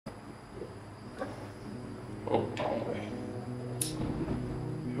Oh,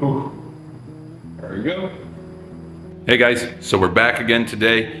 ooh. There we go. Hey guys, so we're back again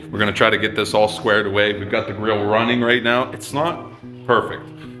today. We're gonna try to get this all squared away. We've got the grill running right now. It's not perfect,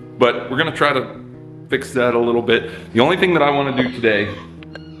 but we're gonna try to fix that a little bit. The only thing that I wanna do today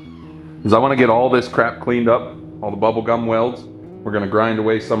is I wanna get all this crap cleaned up, all the bubble gum welds. We're gonna grind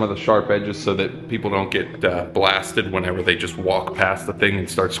away some of the sharp edges so that people don't get blasted whenever they just walk past the thing and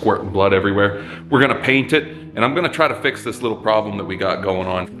start squirting blood everywhere. We're gonna paint it, and I'm gonna try to fix this little problem that we got going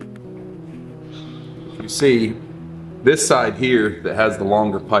on. You see, this side here that has the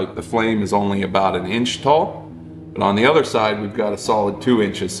longer pipe, the flame is only about 1 inch tall, but on the other side we've got a solid 2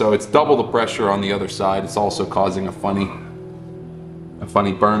 inches, so it's double the pressure on the other side. It's also causing a funny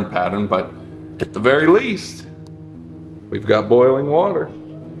burn pattern, but at the very least, we've got boiling water,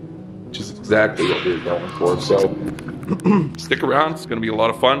 which is exactly what we're going for. So stick around, it's gonna be a lot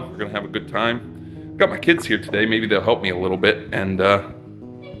of fun. We're gonna have a good time. I've got my kids here today, maybe they'll help me a little bit, and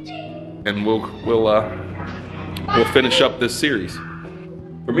we'll finish up this series.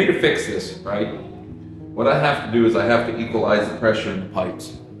 For me to fix this, right, what I have to do is I have to equalize the pressure in the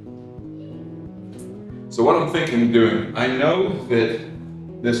pipes. So what I'm thinking of doing, I know that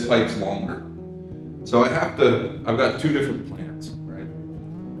this pipe's longer. So I've got 2 different plans, right?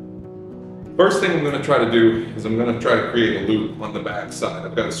 First thing I'm gonna try to do is I'm gonna try to create a loop on the back side.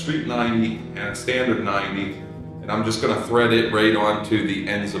 I've got a street 90 and a standard 90, and I'm just gonna thread it right onto the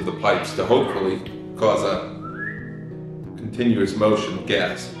ends of the pipes to hopefully cause a continuous motion of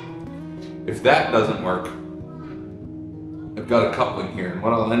gas. If that doesn't work, I've got a coupling here, and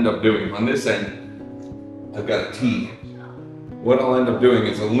what I'll end up doing on this end, I've got a T. What I'll end up doing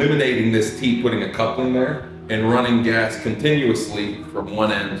is eliminating this T, putting a coupling there, and running gas continuously from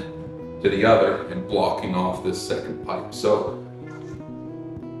one end to the other and blocking off this second pipe. So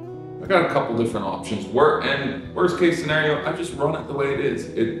I got a couple different options. Worst case scenario, I just run it the way it is.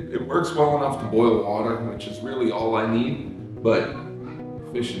 It works well enough to boil water, which is really all I need, but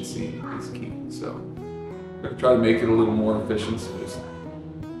efficiency is key. So I'm gonna try to make it a little more efficient. So just,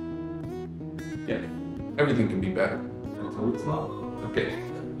 yeah, everything can be better. It's not. Okay.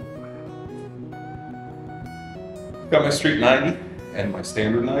 Got my street 90 and my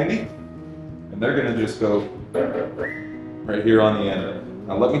standard 90, and they're gonna just go right here on the end.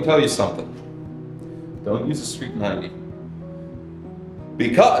 Now let me tell you something. Don't use a street 90,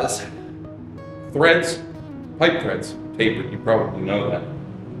 because pipe threads, tapered, you probably know that.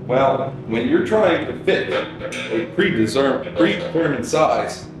 Well, when you're trying to fit a predetermined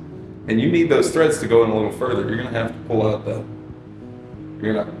size, and you need those threads to go in a little further, you're gonna have to pull out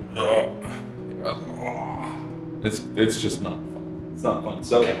it's just not fun. It's not fun.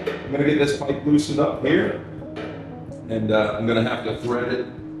 So I'm gonna get this pipe loosened up here, and I'm gonna have to thread it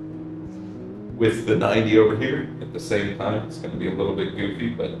with the 90 over here at the same time. It's gonna be a little bit goofy,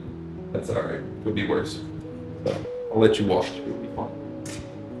 but that's all right. Could be worse. So I'll let you watch. It'll be fun.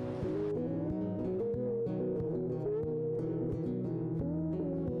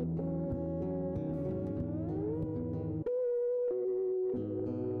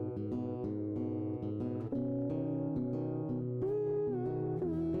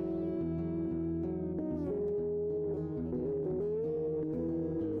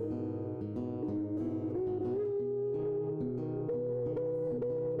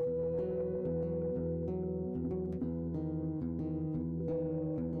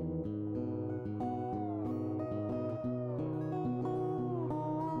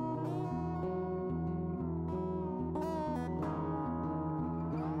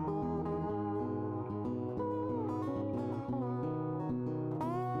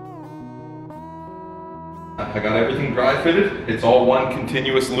 I got everything dry fitted. It's all one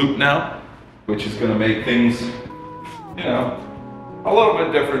continuous loop now, which is going to make things, you know, a little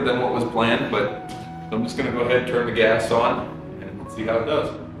bit different than what was planned, but I'm just going to go ahead and turn the gas on and see how it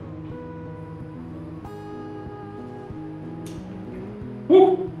does.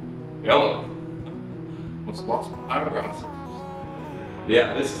 Woo! Yellow. Almost lost my eyebrows.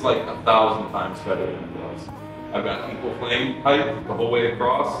 Yeah, this is like 1,000 times better than it was. I've got equal flame pipe the whole way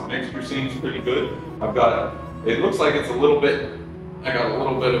across. The mixture seems pretty good. It looks like it's a little bit, I got a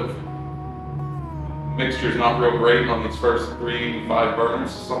little bit of mixture's not real great on these first 3, 5 burners,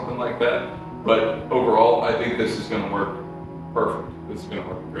 something like that. But overall, I think this is gonna work perfect. This is gonna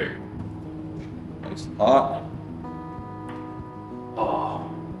work great. Nice and hot. Oh,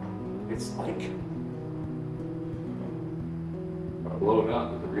 it's like, I'll blow it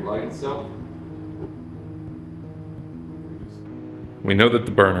out with the relight itself. We know that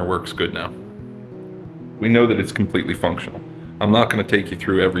the burner works good now. We know that it's completely functional. I'm not going to take you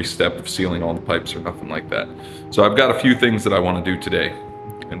through every step of sealing all the pipes or nothing like that. So I've got a few things that I want to do today,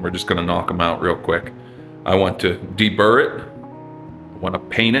 and we're just going to knock them out real quick. I want to deburr it, I want to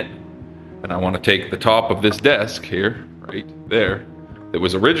paint it, and I want to take the top of this desk here, right there, that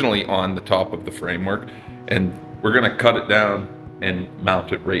was originally on the top of the framework, and we're going to cut it down and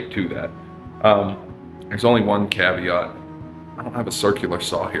mount it right to that. There's only one caveat. I don't have a circular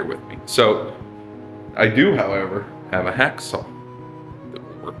saw here with me. So I do, however, have a hacksaw that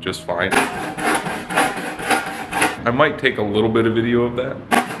will work just fine. I might take a little bit of video of that.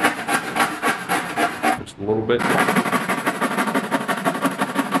 Just a little bit.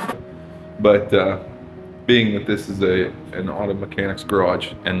 But being that this is an auto mechanics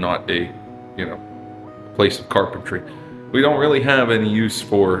garage and not a, place of carpentry, we don't really have any use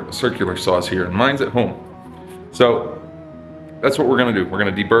for circular saws here, and mine's at home. So that's what we're gonna do. We're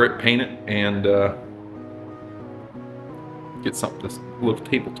gonna deburr it, paint it, and get this little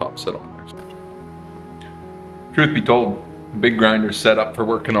tabletop set on there. Truth be told, the big grinder's set up for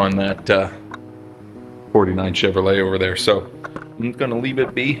working on that 49 Chevrolet over there. So I'm gonna leave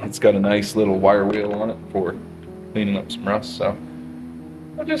it be. It's got a nice little wire wheel on it for cleaning up some rust. So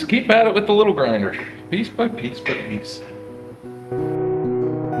I'll just keep at it with the little grinder, piece by piece by piece.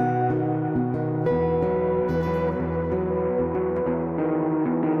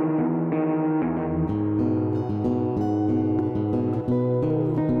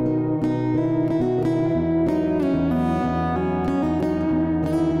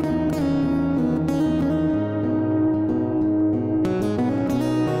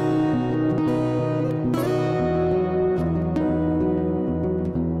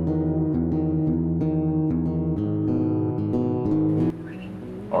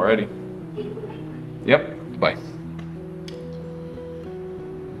 Alrighty. Yep, bye.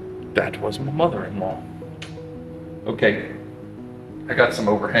 That was my mother-in-law. Okay, I got some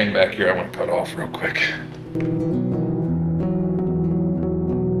overhang back here I want to cut off real quick.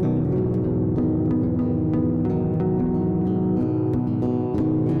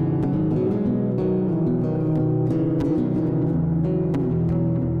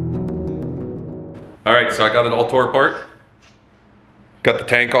 Alright, so I got it all tore apart. Got the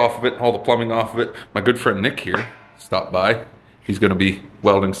tank off of it, all the plumbing off of it. My good friend Nick here stopped by. He's gonna be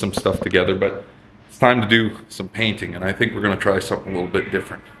welding some stuff together, but it's time to do some painting, and I think we're gonna try something a little bit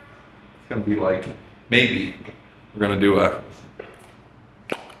different. It's gonna be like, maybe we're gonna do a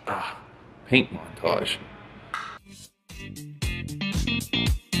paint montage.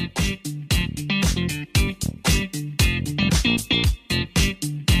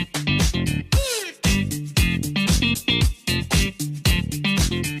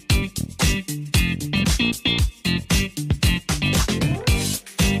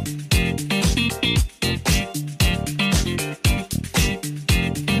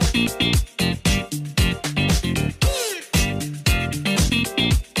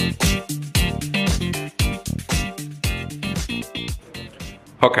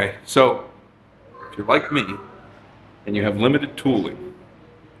 Okay, so if you're like me and you have limited tooling,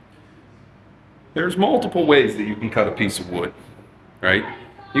 there's multiple ways that you can cut a piece of wood, right?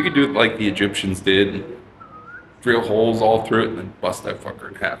 You could do it like the Egyptians did, drill holes all through it and then bust that fucker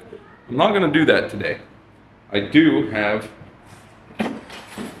in half. I'm not gonna do that today. I do have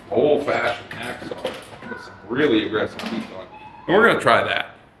old-fashioned hacksaw with some really aggressive teeth on it, and we're gonna try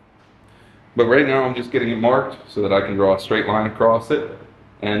that. But right now I'm just getting it marked so that I can draw a straight line across it.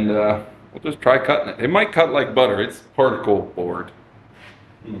 And we'll just try cutting it. It might cut like butter. It's particle board.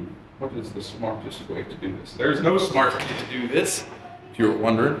 What is the smartest way to do this? There's no smart way to do this. If you were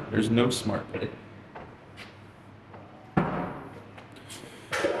wondering, there's no smart way.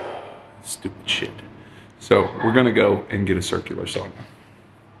 Stupid shit. So we're gonna go and get a circular saw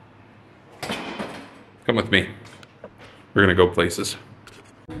now. Come with me. We're gonna go places.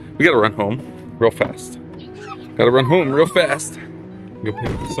 We gotta run home real fast. Gotta run home real fast. Go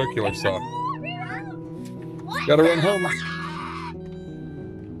pick up the circular saw. Gotta run home.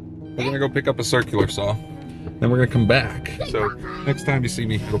 We're gonna go pick up a circular saw. Then we're gonna come back. So next time you see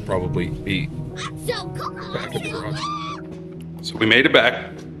me, it'll probably be back in the garage. So we made it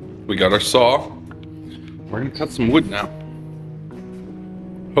back. We got our saw. We're gonna cut some wood now.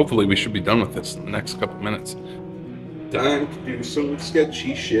 Hopefully we should be done with this in the next couple minutes. Time to do some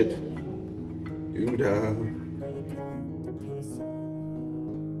sketchy shit. Doo-dah.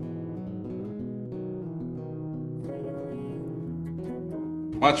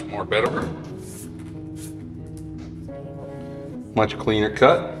 Much more better. Much cleaner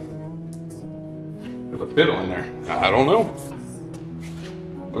cut. With a fiddle in there. I don't know.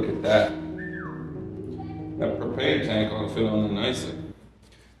 Look at that. That propane tank ought to fit on there nicely.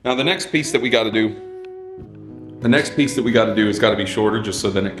 Now the next piece that we got to do, has got to be shorter, just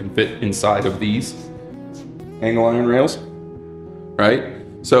so then it can fit inside of these angle iron rails, right?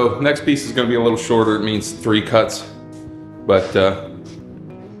 So next piece is going to be a little shorter. It means 3 cuts, but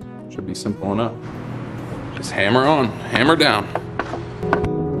should be simple enough. Just hammer on, hammer down.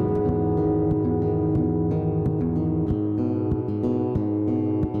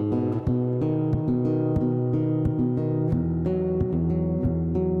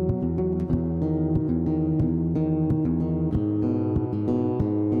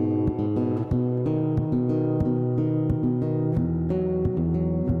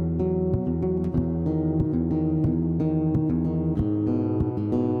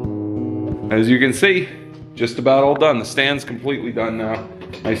 As you can see, just about all done. The stand's completely done now.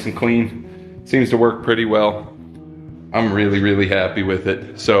 Nice and clean. Seems to work pretty well. I'm really, really happy with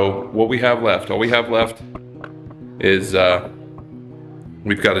it. So what we have left, all we have left is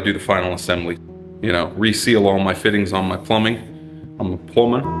we've got to do the final assembly. You know, reseal all my fittings on my plumbing. I'm a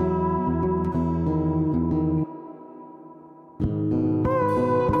plumber.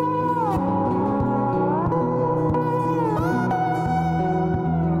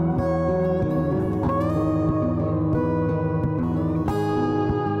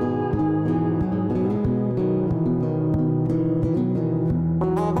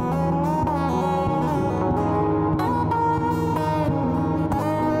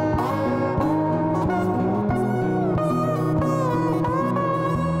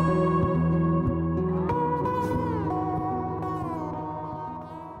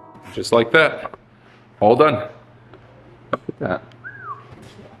 Just like that. All done. Look at that.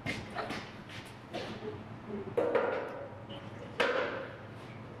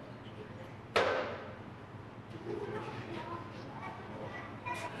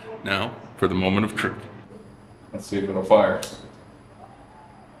 Now, for the moment of truth. Let's see if it'll fire.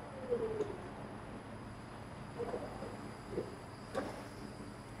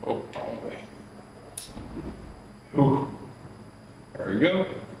 Oh, boy. Ooh. There we go.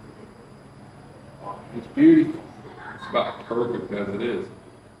 It's beautiful. It's about perfect as it is.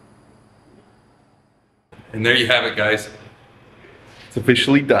 And there you have it, guys. It's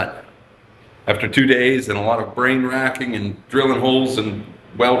officially done. After 2 days and a lot of brain racking and drilling holes and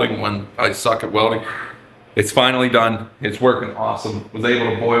welding when I suck at welding, it's finally done. It's working awesome. Was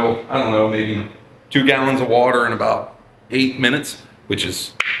able to boil, I don't know, maybe 2 gallons of water in about 8 minutes, which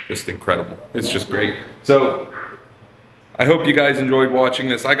is just incredible. It's just great. So I hope you guys enjoyed watching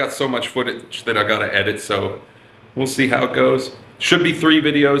this. I got so much footage that I gotta edit, so we'll see how it goes. Should be 3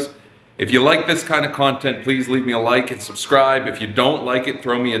 videos. If you like this kind of content, please leave me a like and subscribe. If you don't like it,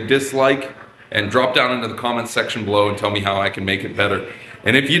 throw me a dislike and drop down into the comments section below and tell me how I can make it better.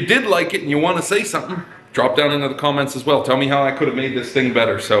 And if you did like it and you want to say something, drop down into the comments as well. Tell me how I could have made this thing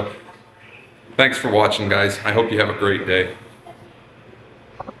better. So thanks for watching, guys. I hope you have a great day.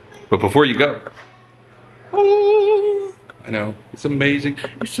 But before you go, I know, it's amazing.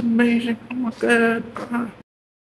 It's amazing. Oh my God.